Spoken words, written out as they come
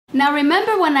Now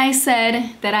remember when I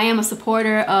said that I am a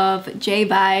supporter of J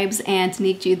Vibes and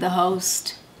Nick G the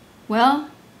host? Well,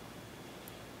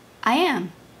 I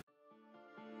am.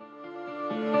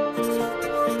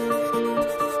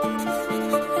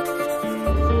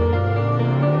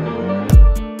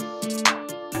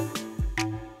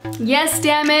 Yes,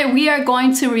 damn it, we are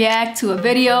going to react to a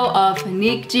video of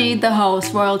Nick G the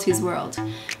host, Royalties World.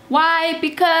 Why?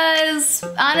 Because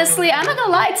honestly, I'm not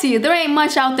gonna lie to you, there ain't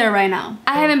much out there right now.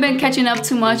 I haven't been catching up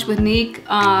too much with Nick,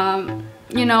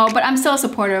 you know, but I'm still a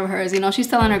supporter of hers. You know, she's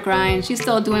still on her grind. She's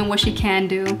still doing what she can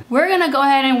do. We're gonna go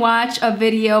ahead and watch a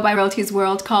video by Royalties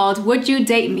World called Would You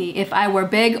Date Me If I Were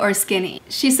Big or Skinny?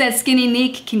 She said skinny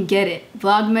Nick can get it.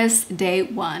 Vlogmas day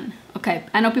 1. Okay,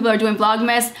 I know people are doing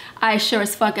Vlogmas. I sure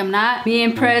as fuck am not. Me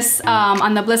and Priss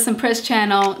on the Bliss and Priss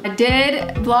channel, I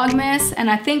did Vlogmas, and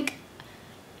I think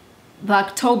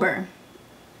Vlogtober.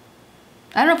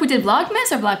 I don't know if we did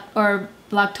Vlogmas or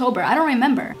Vlogtober. I don't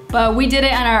remember. But we did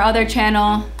it on our other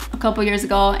channel a couple years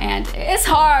ago, and it's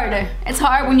hard. It's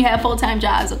hard when you have full-time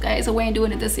jobs, okay? So we ain't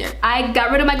doing it this year. I got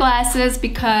rid of my glasses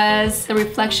because the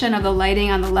reflection of the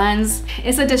lighting on the lens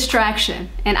is a distraction,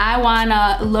 and I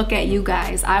wanna look at you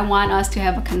guys. I want us to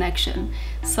have a connection.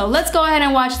 So let's go ahead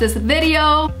and watch this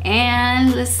video,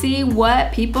 and let's see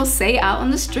what people say out on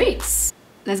the streets.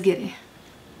 Let's get it.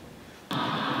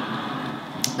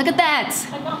 Look at that.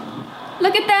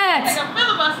 Look at that. I can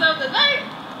feel myself today.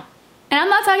 And I'm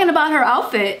not talking about her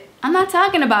outfit. I'm not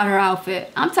talking about her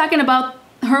outfit. I'm talking about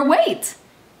her weight.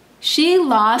 She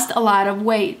lost a lot of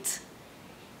weight.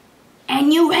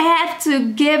 And you have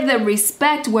to give the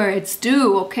respect where it's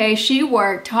due, okay? She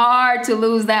worked hard to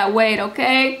lose that weight,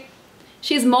 okay?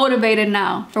 She's motivated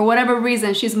now. For whatever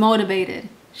reason, she's motivated.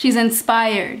 She's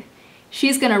inspired.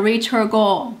 She's gonna reach her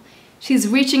goal. She's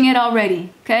reaching it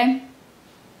already, okay?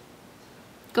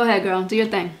 Go ahead, girl, do your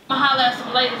thing. I'm gonna holler at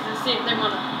some ladies and see if they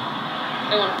wanna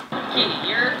get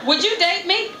it. Would you date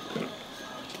me?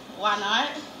 Why not?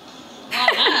 Why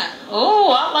not? Oh,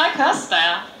 I like her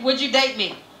style. Would you date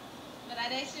me? Would I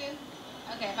date you?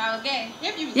 Okay, if I was gay.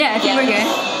 If you was Yeah, if you were gay.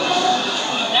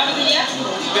 That was a yes?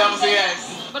 That was a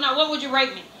yes. But now, what would you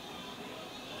rate me?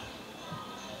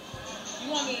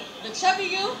 You want me the chubby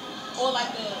you or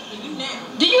like the you now?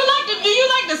 Do you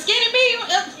like the skinny me?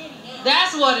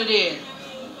 That's what it is.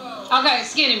 Okay,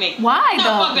 skinny me. Why no,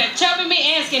 though? Fuck that. Chubby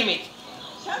me and skinny me.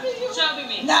 Chubby you? Chubby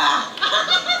me. Nah.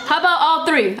 How about all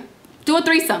three? Do a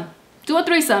threesome. Do a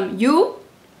threesome. You,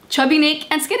 Chubby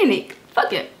Nick, and Skinny Nick.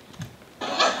 Fuck it. Nah,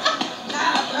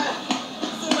 bro.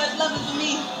 Too much loving for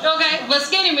me. Okay, but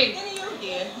skinny me. Skinny you?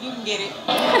 Yeah, you can get it.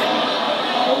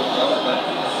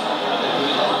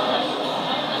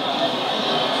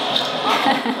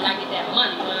 When I get that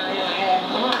money, I have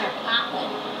money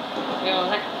popping. You know,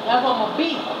 like, that's what I'm gonna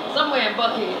be. Somewhere in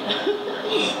Buckhead.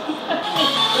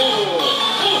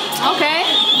 Okay.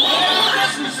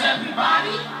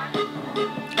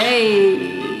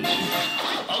 Hey.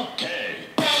 Okay.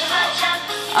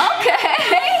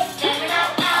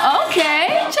 Okay,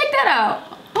 check that out.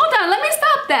 Hold on, let me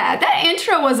stop that. That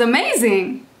intro was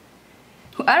amazing.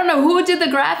 I don't know who did the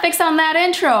graphics on that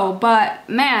intro, but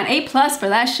man, A+ for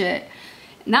that shit.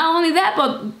 Not only that,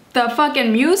 but the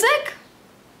fucking music.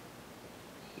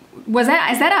 Is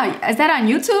that on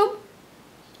YouTube?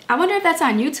 I wonder if that's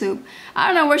on YouTube. I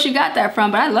don't know where she got that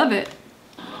from, but I love it.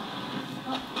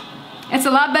 It's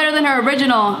a lot better than her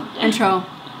original intro.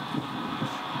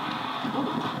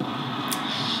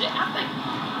 Shit, I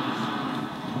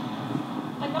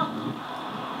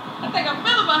think I'm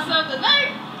feeling myself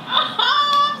today. Oh,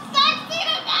 I'm sexy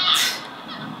today.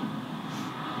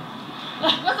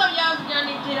 What's up, y'all? It's your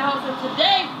Nick G the host, and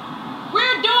today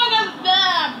we're doing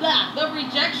the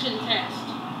rejection test.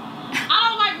 I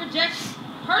don't like rejection.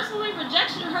 Personally,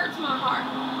 rejection hurts my heart.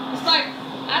 It's like,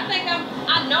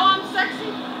 I know I'm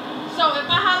sexy, so if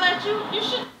I holler at you, you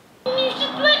should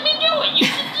let me do it. You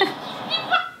should just be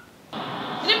fine.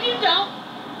 And if you don't,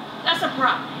 that's a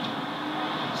problem.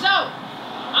 So,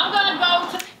 I'm gonna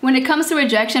go to... When it comes to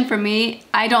rejection, for me,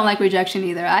 I don't like rejection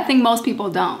either. I think most people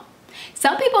don't.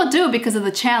 Some people do because of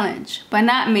the challenge, but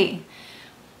not me.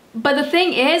 But the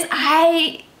thing is,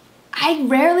 I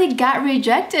rarely got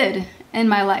rejected in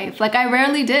my life. Like, I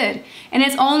rarely did. And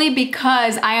it's only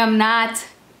because I am not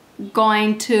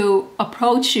going to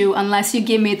approach you unless you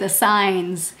give me the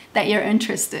signs that you're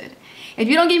interested. If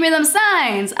you don't give me them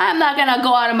signs, I'm not gonna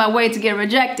go out of my way to get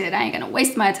rejected. I ain't gonna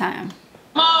waste my time.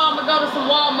 I'm gonna go to some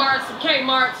Walmarts, some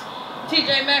Kmarts,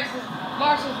 TJ Maxx's,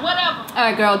 Marshalls, whatever. All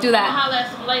right, girl, do I'm that. gonna holler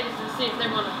at some ladies and see if they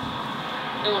wanna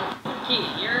kid,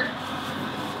 you heard?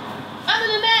 Other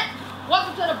than that,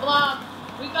 welcome to the vlog.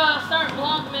 We gonna start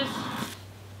Vlogmas.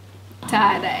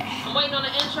 Tie-dye. I'm waiting on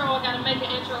the intro. I gotta make an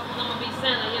intro because I'm gonna be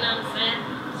Santa, you know what I'm saying?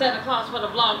 Santa Claus for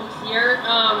the vlog this year.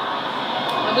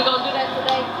 And we're gonna do that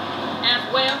today as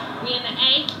well. We in the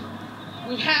A.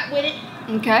 We hot with it.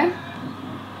 Okay.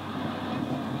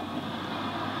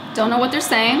 Don't know what they're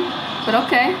saying, but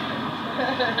okay.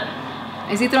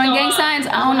 Is he throwing gang signs?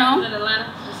 I don't know. In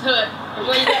Atlanta, just hood.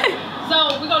 Where you at?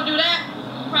 So we're gonna do that.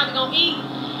 We're probably gonna eat.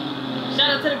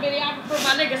 Shout out to the videographer,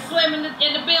 my nigga Slim in the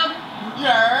building.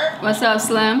 Yeah. What's up,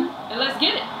 Slim? And let's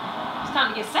get it. It's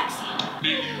time to get sexy.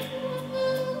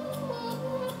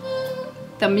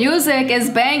 The music is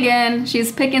banging.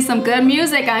 She's picking some good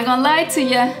music. I ain't gonna lie to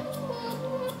you.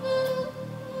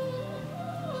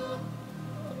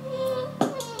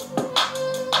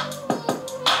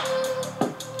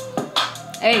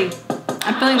 Hey,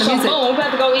 I'm feeling the music. Boom, we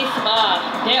about to go eat some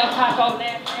Del Taco,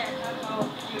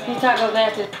 these tacos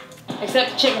nasty,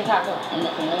 except the chicken taco.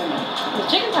 The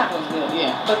chicken taco is good,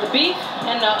 yeah. But the beef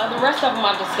and the rest of them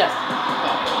are disgusting.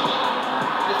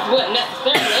 This wasn't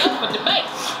necessarily up for debate.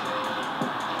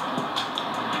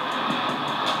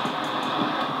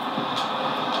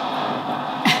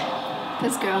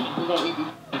 This girl. We're gonna eat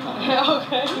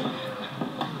Okay.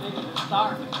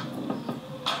 Sorry.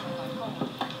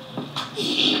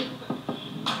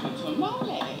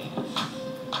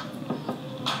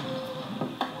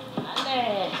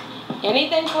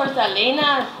 Anything for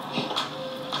Selena?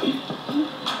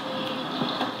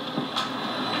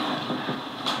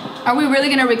 Are we really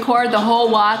gonna record the whole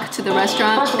walk to the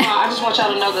restaurant? First of all, I just want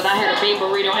y'all to know that I had a bean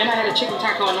burrito and I had a chicken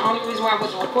taco, and the only reason why I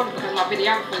wasn't recording because my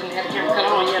videographer didn't have the camera cut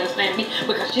on. You understand me?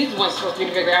 Because she's the one supposed to be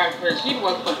the videographer. She's the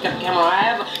one supposed to cut the camera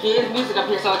on. There is music up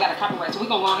here, so I got a copyright. So we're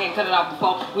gonna go ahead and cut it off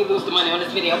before we lose the money on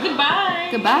this video.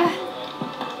 Goodbye. Goodbye.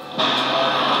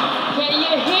 Can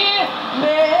you hear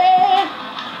me?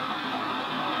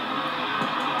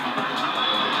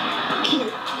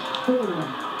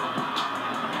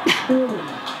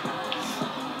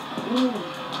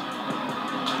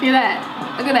 Look at that.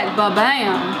 Look at that.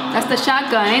 Ba-bam. That's the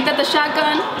shotgun. Ain't that the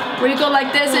shotgun? Where you go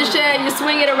like this and shit, you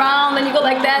swing it around, then you go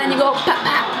like that, and you go pop,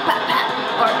 pop, pop, pop,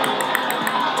 or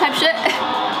type shit.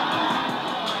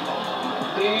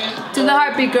 To the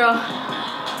heartbeat, girl.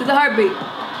 To the heartbeat.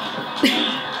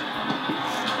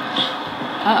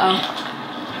 Uh-oh.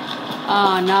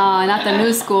 Oh, no, not the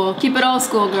new school. Keep it old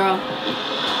school, girl.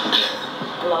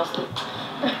 I lost it.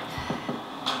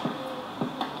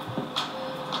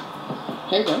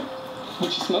 Hey, bro. What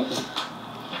you smoking?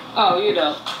 Oh, you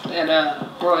know, that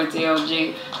Royalty OG.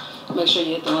 Make sure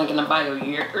you hit the link in the bio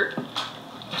here.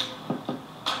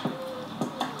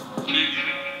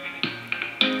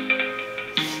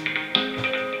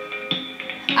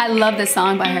 I love this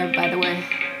song by her, by the way.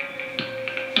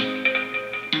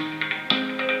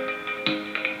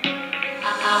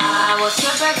 I was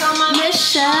set back on my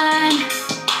Mission.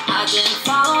 I didn't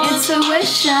follow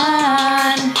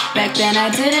Intuition. Back then I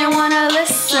didn't wanna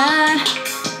listen,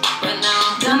 but now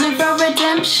I'm coming for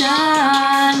redemption.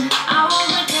 I want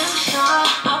redemption.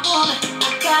 I want it.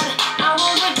 I got it. I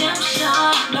want redemption.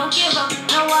 No give up.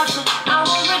 No option. I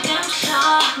want redemption.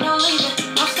 No leaving.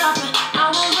 No stopping.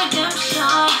 I want redemption.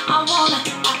 I want it.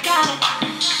 I got it.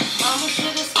 Mama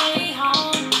should have stayed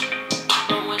home,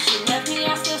 but when she left me,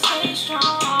 I still stayed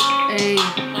strong. Hey.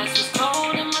 Nights was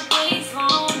cold and my days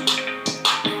long.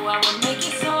 Knew I would make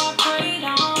it, so I prayed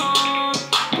on.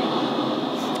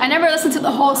 I never listened to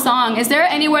the whole song. Is there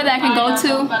anywhere that I can go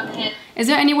to? Is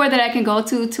there anywhere that I can go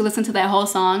to listen to that whole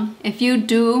song? If you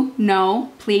do know,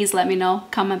 please let me know.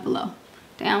 Comment below.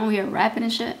 Damn, we here rapping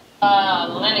and shit.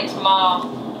 Lenox Mall.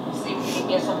 See if we can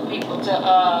get some people to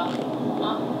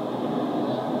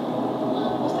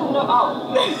what's that? No, oh.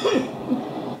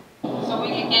 So we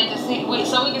can get to see.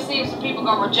 So we can see if some people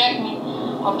gonna reject me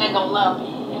or if they gonna love me.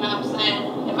 You know what I'm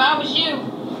saying? If I was you,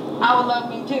 I would love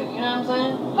me too. You know what I'm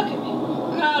saying? Look at me.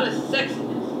 Look at all this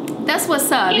sexiness. That's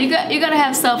what's up. You gotta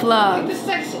have self-love. Look at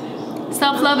the sexiness.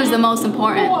 Self-love is the most Who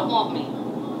important. want me?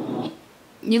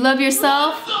 You love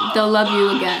yourself, they'll love you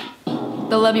again.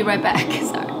 They'll love you right back.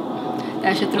 Sorry.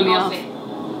 That shit threw me off.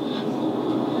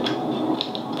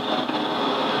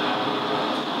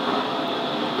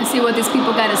 Let's see what these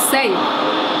people gotta say.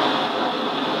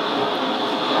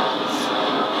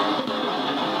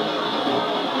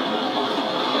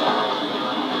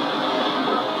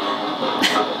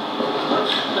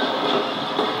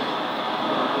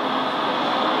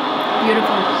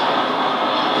 Beautiful.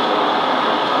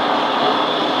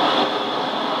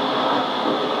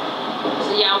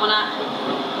 So yeah, when I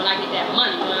get that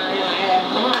money, when I have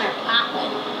money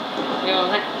popping, you know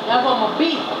what I'm saying? That's what I'm gonna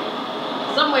be.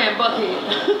 Somewhere in Buckhead.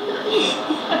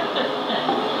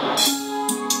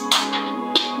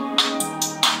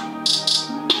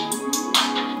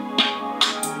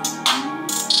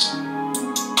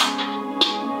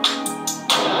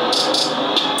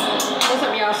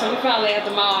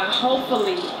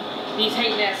 hopefully these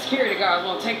hating ass security guards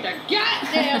won't take the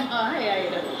goddamn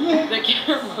the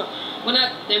camera. Well,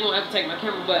 they won't ever take my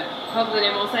camera, but hopefully they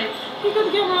won't say, "You got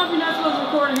the camera off. You're not supposed to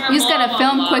record in here." You just gotta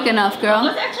film quick enough, girl.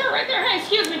 Let's ask her right there. Hey,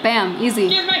 excuse me. Bam, easy.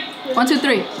 Excuse me. 1, 2,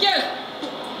 3. Excuse.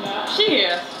 She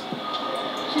here.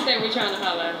 She think we trying to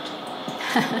holler.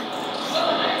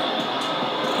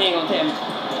 He ain't gonna tell me.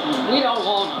 We don't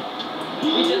want her.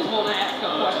 We just want to ask her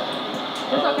questions.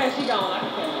 It's okay. She gone. I can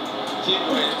tell you. She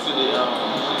went to the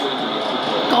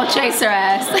Go chase her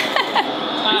ass.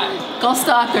 Go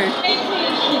stalk her.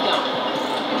 18, she gone.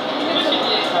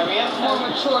 More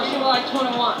mature. She was like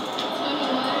 21.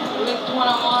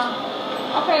 21.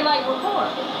 Okay, like record.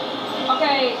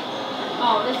 Okay.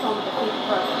 Oh, this one was the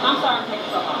first. I'm sorry, I'm taking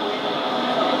so long.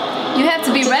 You have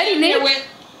to be ready, Nick.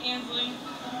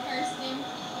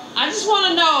 I just want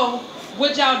to know,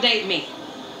 would y'all date me?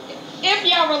 If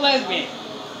y'all were lesbian.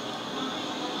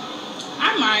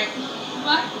 I might.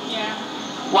 What? Yeah.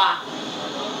 Why?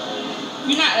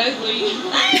 You're not ugly.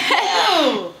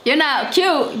 You're not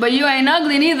cute, but you ain't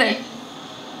ugly neither.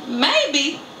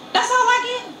 Maybe. That's all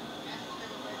I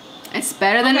get. It's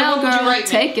better than Okay, no, what would you girl. rate me?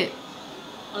 Take it.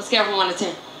 On a scale from 1 to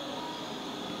 10.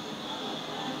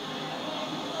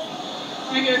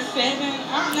 I get a 7.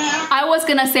 I don't know. I was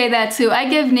gonna say that too. I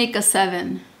give Nick a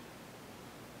 7.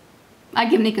 I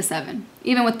give Nick a 7,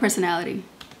 even with personality.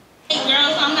 Hey,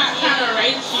 girls, I'm not trying to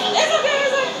rate you. It's okay,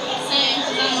 it's okay.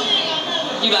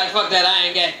 You like, fuck that, I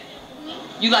ain't gay.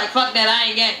 You like, fuck that, I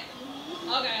ain't gay.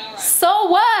 Okay, alright. So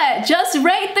what? Just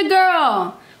rate the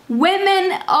girl.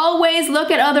 Women always look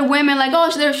at other women like, oh,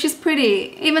 she's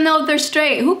pretty, even though they're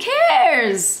straight. Who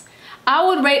cares? I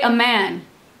would rate a man.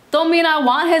 Don't mean I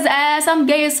want his ass. I'm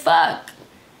gay as fuck.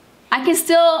 I can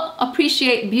still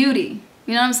appreciate beauty.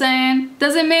 You know what I'm saying?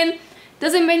 Doesn't mean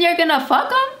you're gonna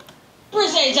fuck him.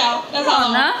 Appreciate y'all. That's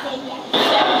all. Nah.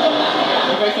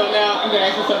 Okay, so now I'm gonna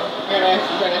ask you something. I'm gonna ask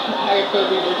you how you feel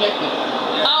being rejected.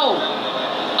 Oh,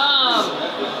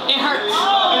 it hurts.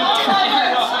 It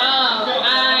hurts.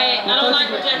 I don't like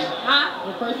rejection. Huh?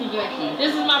 Your first rejection.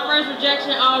 This is my first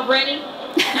rejection already.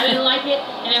 I didn't like it,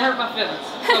 and it hurt my feelings.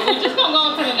 So we're just gonna go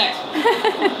on to the next one.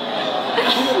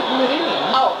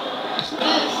 Oh,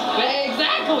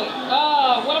 exactly.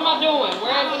 What am I doing?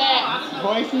 Where is it at?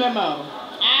 Voice memo.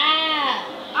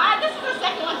 This is the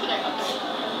second one today.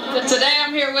 Okay. Today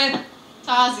I'm here with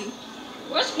Tazi.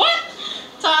 what?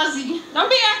 Tazi. Don't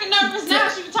be acting nervous now.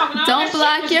 She was talking all Don't that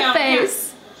block shit your down here.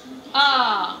 face.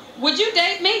 Would you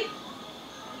date me?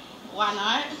 Why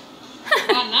not?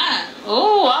 Why not?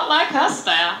 Oh, I like her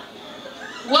style.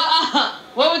 Well,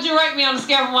 what would you rate me on a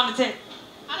scale from 1 to 10?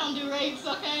 I don't do rapes,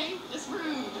 okay? It's rude.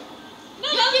 No,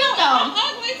 You cute though. I'm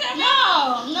ugly. Tell me.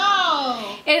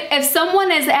 No. If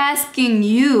someone is asking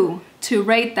you to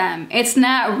rate them, it's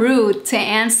not rude to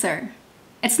answer.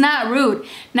 It's not rude.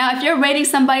 Now, if you're rating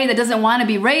somebody that doesn't want to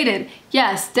be rated,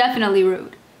 yes, definitely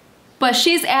rude. But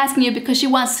she's asking you because she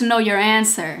wants to know your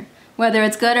answer, whether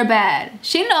it's good or bad.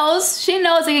 She knows it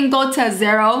can go to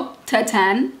 0 to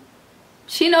 10.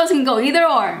 She knows it can go either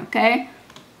or, okay?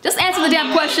 Just answer the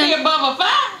damn question. You above a 5?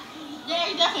 Yeah,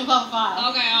 you're definitely above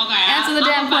 5. Okay. Answer the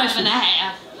damn question. I'm a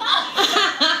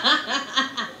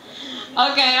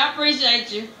 5.5. Okay, I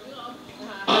appreciate you.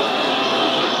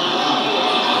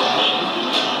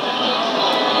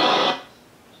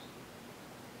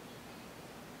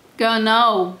 Girl,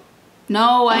 no.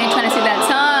 No, I ain't trying to see that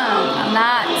tongue. I'm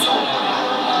not.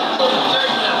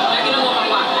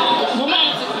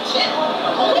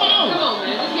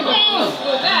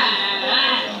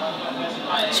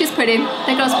 She's pretty.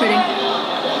 That girl's pretty.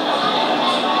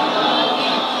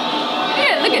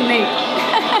 Yeah, look at Nate.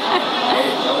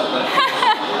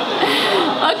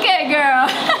 Okay, girl.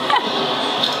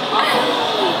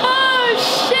 Oh,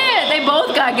 shit. They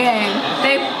both got game.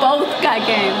 They both got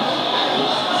game.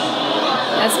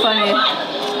 That's funny.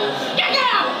 Get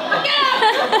out!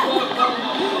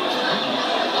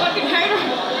 Fucking hater.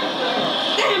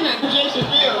 Damn that rejection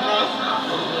feel, bro.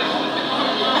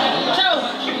 Joe!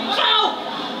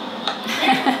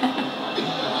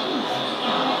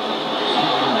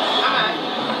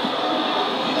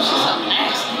 She's so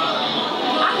nasty.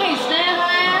 I can't stand her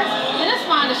ass. And it's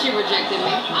fine that she rejected me.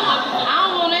 I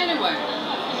don't want it anyway.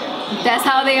 That's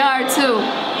how they are, too.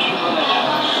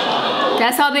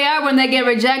 That's how they are when they get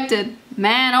rejected,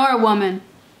 man or woman.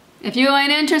 If you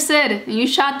ain't interested and you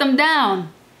shot them down,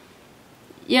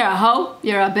 you're a hoe,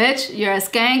 you're a bitch, you're a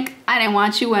skank. I didn't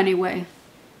want you anyway.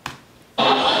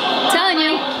 I'm telling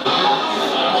you,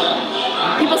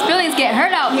 people's feelings get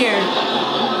hurt out here.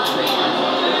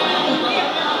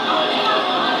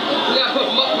 We gotta put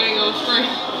mukbang on screen.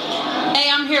 Hey,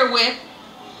 I'm here with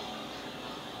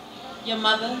Your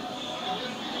mother.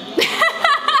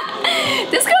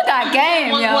 This girl got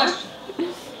game, One yo. question.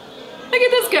 Look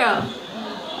at this girl.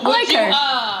 I like Would you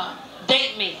her.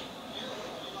 date me?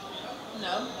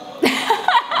 No.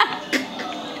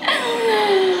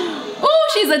 Ooh,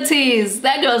 she's a tease.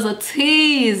 That girl's a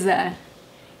tease.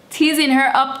 Teasing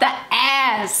her up the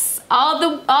ass. All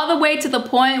the way to the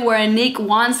point where Nick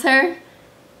wants her.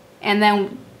 And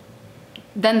then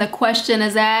the question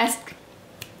is asked.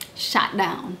 Shot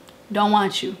down. Don't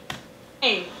want you.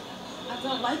 Hey, I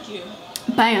don't like you.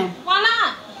 Bam. why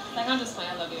not? Like, I'm just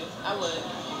playing. I love you. I would.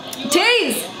 You would?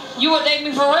 Tease. You would date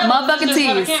me for real? Motherfucking Just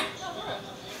for the tease. camera?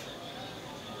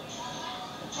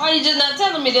 Why you just not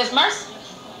telling me this, Mercy?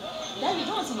 Dad, you're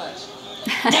doing too much.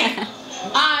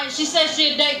 Alright, she said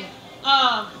she'd date me.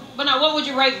 But now what would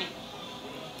you rate me?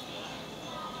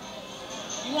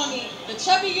 You want me the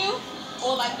chubby you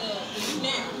or like the you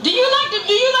now? Do you like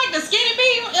the skinny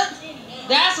me?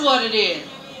 That's what it is.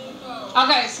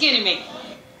 Okay, skinny me.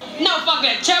 No, fuck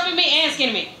that. Chubby me and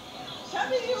skinny me.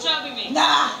 Chubby you? Chubby me.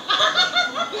 Nah.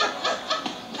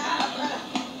 Nah, bro.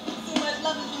 Too much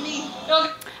loving for me.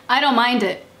 Okay. I don't mind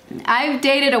it. I've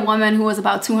dated a woman who was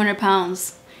about 200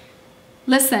 pounds.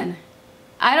 Listen,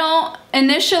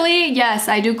 initially, yes,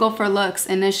 I do go for looks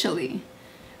initially.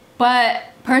 But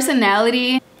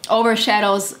personality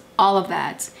overshadows all of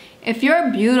that. If you're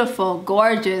beautiful,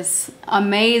 gorgeous,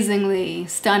 amazingly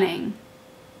stunning,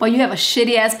 but you have a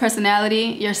shitty ass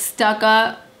personality, you're stuck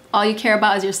up, all you care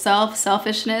about is yourself,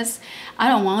 selfishness, I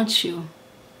don't want you.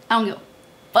 I don't give a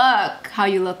fuck how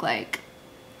you look like.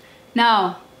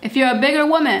 Now, if you're a bigger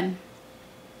woman,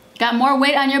 got more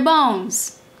weight on your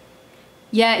bones,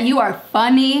 yet you are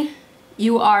funny,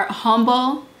 you are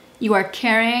humble, you are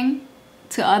caring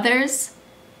to others,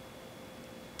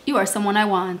 you are someone I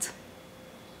want.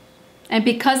 And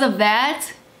because of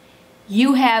that,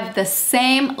 you have the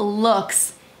same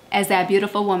looks as that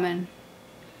beautiful woman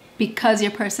because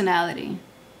your personality.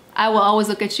 I will always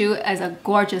look at you as a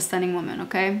gorgeous, stunning woman,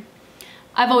 okay?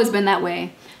 I've always been that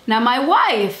way. Now my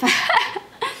wife,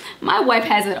 my wife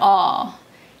has it all.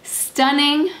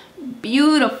 Stunning,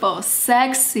 beautiful,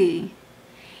 sexy,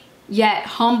 yet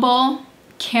humble,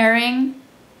 caring,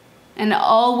 and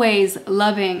always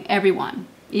loving everyone.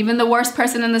 Even the worst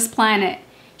person on this planet,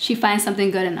 she finds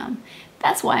something good in them.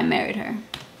 That's why I married her.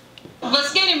 But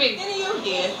skinny me. Skinny you?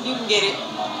 Yeah, you can get it.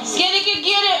 Skinny can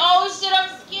get it. Oh shit, I'm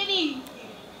skinny.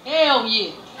 Hell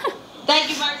yeah. Thank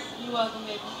you, Mercy. You're welcome,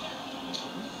 baby.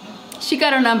 She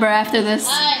got her number after this.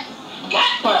 Alright. No, I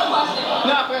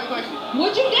forgot the question.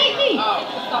 Would you date me? Oh.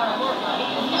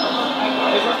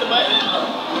 Is this the button?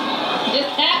 Just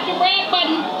tap the red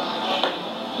button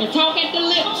and talk at the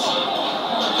lips.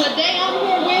 Today I'm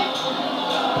here with.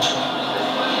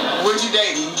 Would you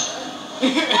date me?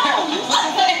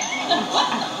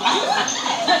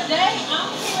 Today I'm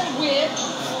here with.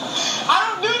 I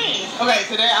don't do this. Okay,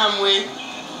 today I'm with.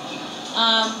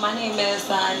 My name is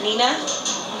Nina.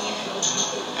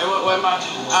 And what am I?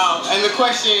 Oh, and the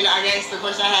question I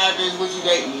have is, would you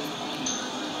date me?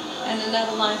 In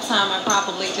another lifetime, I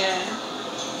probably did.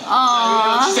 She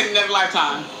Aww. said another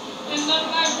lifetime. Another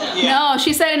lifetime. Yeah. No,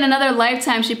 she said in another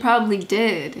lifetime she probably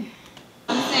did.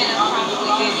 I'm saying I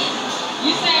probably did.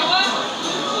 You say what?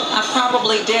 I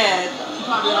probably did. You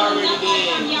probably already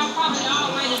did. Y'all probably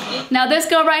already did. Now this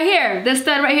girl right here, this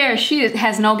stud right here, she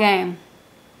has no game.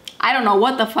 I don't know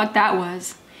what the fuck that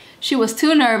was. She was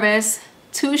too nervous,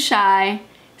 too shy,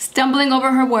 stumbling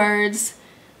over her words,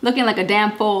 looking like a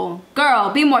damn fool. Girl,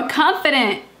 be more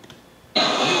confident. What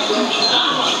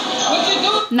you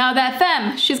do? Now that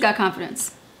femme, she's got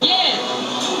confidence. Yes.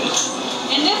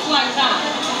 In this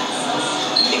lifetime.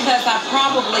 Because I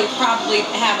probably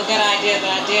have a good idea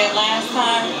that I did last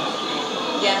time.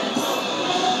 Yes.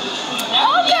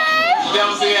 Okay. That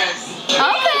was a yes.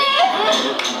 Okay.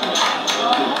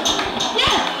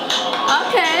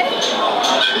 Okay.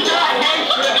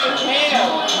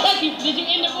 Thank you. Did you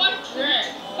end the voice? Yes.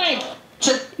 Thanks.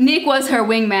 Nick was her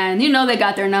wingman. You know they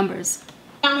got their numbers.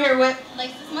 I'm here with.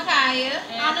 Alexis Makaya.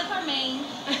 Anna Carmaine.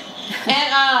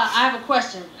 And I have a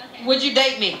question. Okay. Would you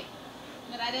date me?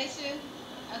 Would I date you?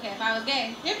 Okay, if I was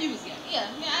gay. If you was gay. Yeah,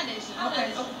 I date you.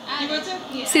 Okay. I You would too?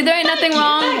 Yeah. See, there ain't nothing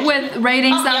wrong with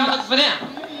rating Y'all some, look for them.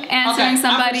 answering Okay,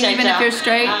 somebody I appreciate even if y'all. you're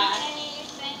straight.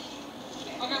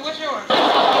 Okay, what's yours?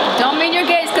 Don't mean you're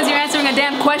gay because you're answering a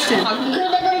damn question. Put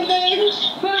it back on the thing.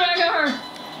 Put it back on her.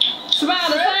 Smile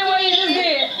the same way you just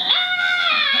did.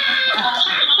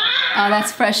 Oh,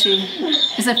 that's Freshie.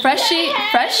 Is it Freshie?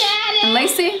 Fresh? And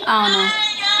Lacey? I don't know.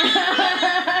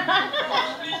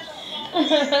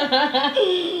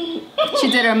 She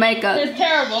did her makeup. It's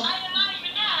terrible.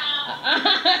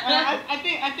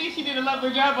 I think she did a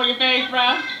lovely job on your face, bro.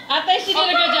 I think she did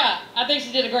a good job. I think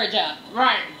she did a great job.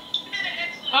 Right.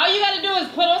 All you gotta do is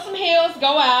put on some heels,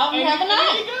 go out, and have a night.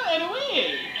 There you go, and a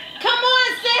wig. Come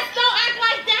on, sis, don't act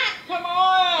like that. Come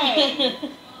on.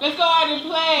 Let's go out and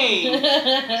play.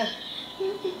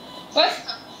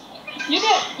 You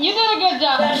did a good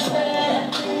job.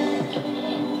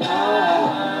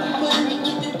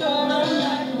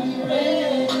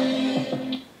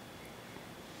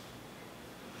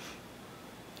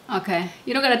 Okay,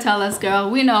 you don't gotta tell us, girl.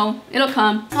 We know. It'll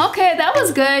come. Okay, that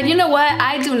was good. You know what?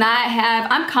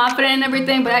 I'm confident in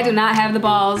everything, but I do not have the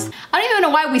balls. I don't even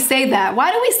know why we say that.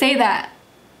 Why do we say that?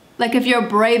 Like, if you're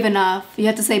brave enough, you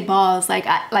have to say balls. Like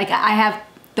I have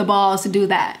the balls to do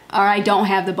that, or I don't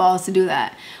have the balls to do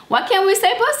that. Why can't we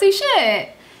say pussy?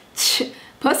 Shit.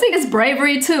 Pussy is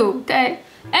bravery too, okay?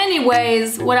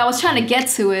 Anyways, what I was trying to get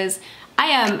to is, I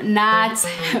am not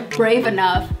brave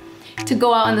enough to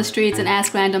go out on the streets and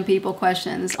ask random people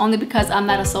questions, only because I'm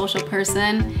not a social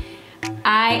person.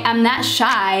 I'm not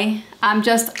shy. I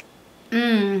just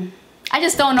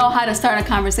don't know how to start a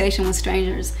conversation with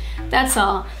strangers. That's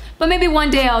all. But maybe one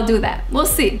day I'll do that. We'll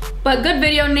see. But good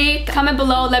video, Neek. Comment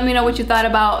below, let me know what you thought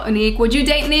about Neek. Would you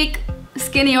date Neek?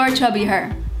 Skinny or chubby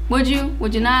her? Would you?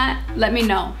 Would you not? Let me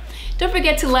know. Don't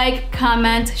forget to like,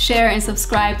 comment, share, and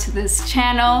subscribe to this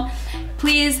channel.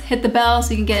 Please hit the bell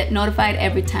so you can get notified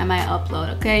every time I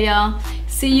upload, okay, y'all?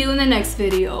 See you in the next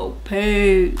video.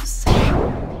 Peace.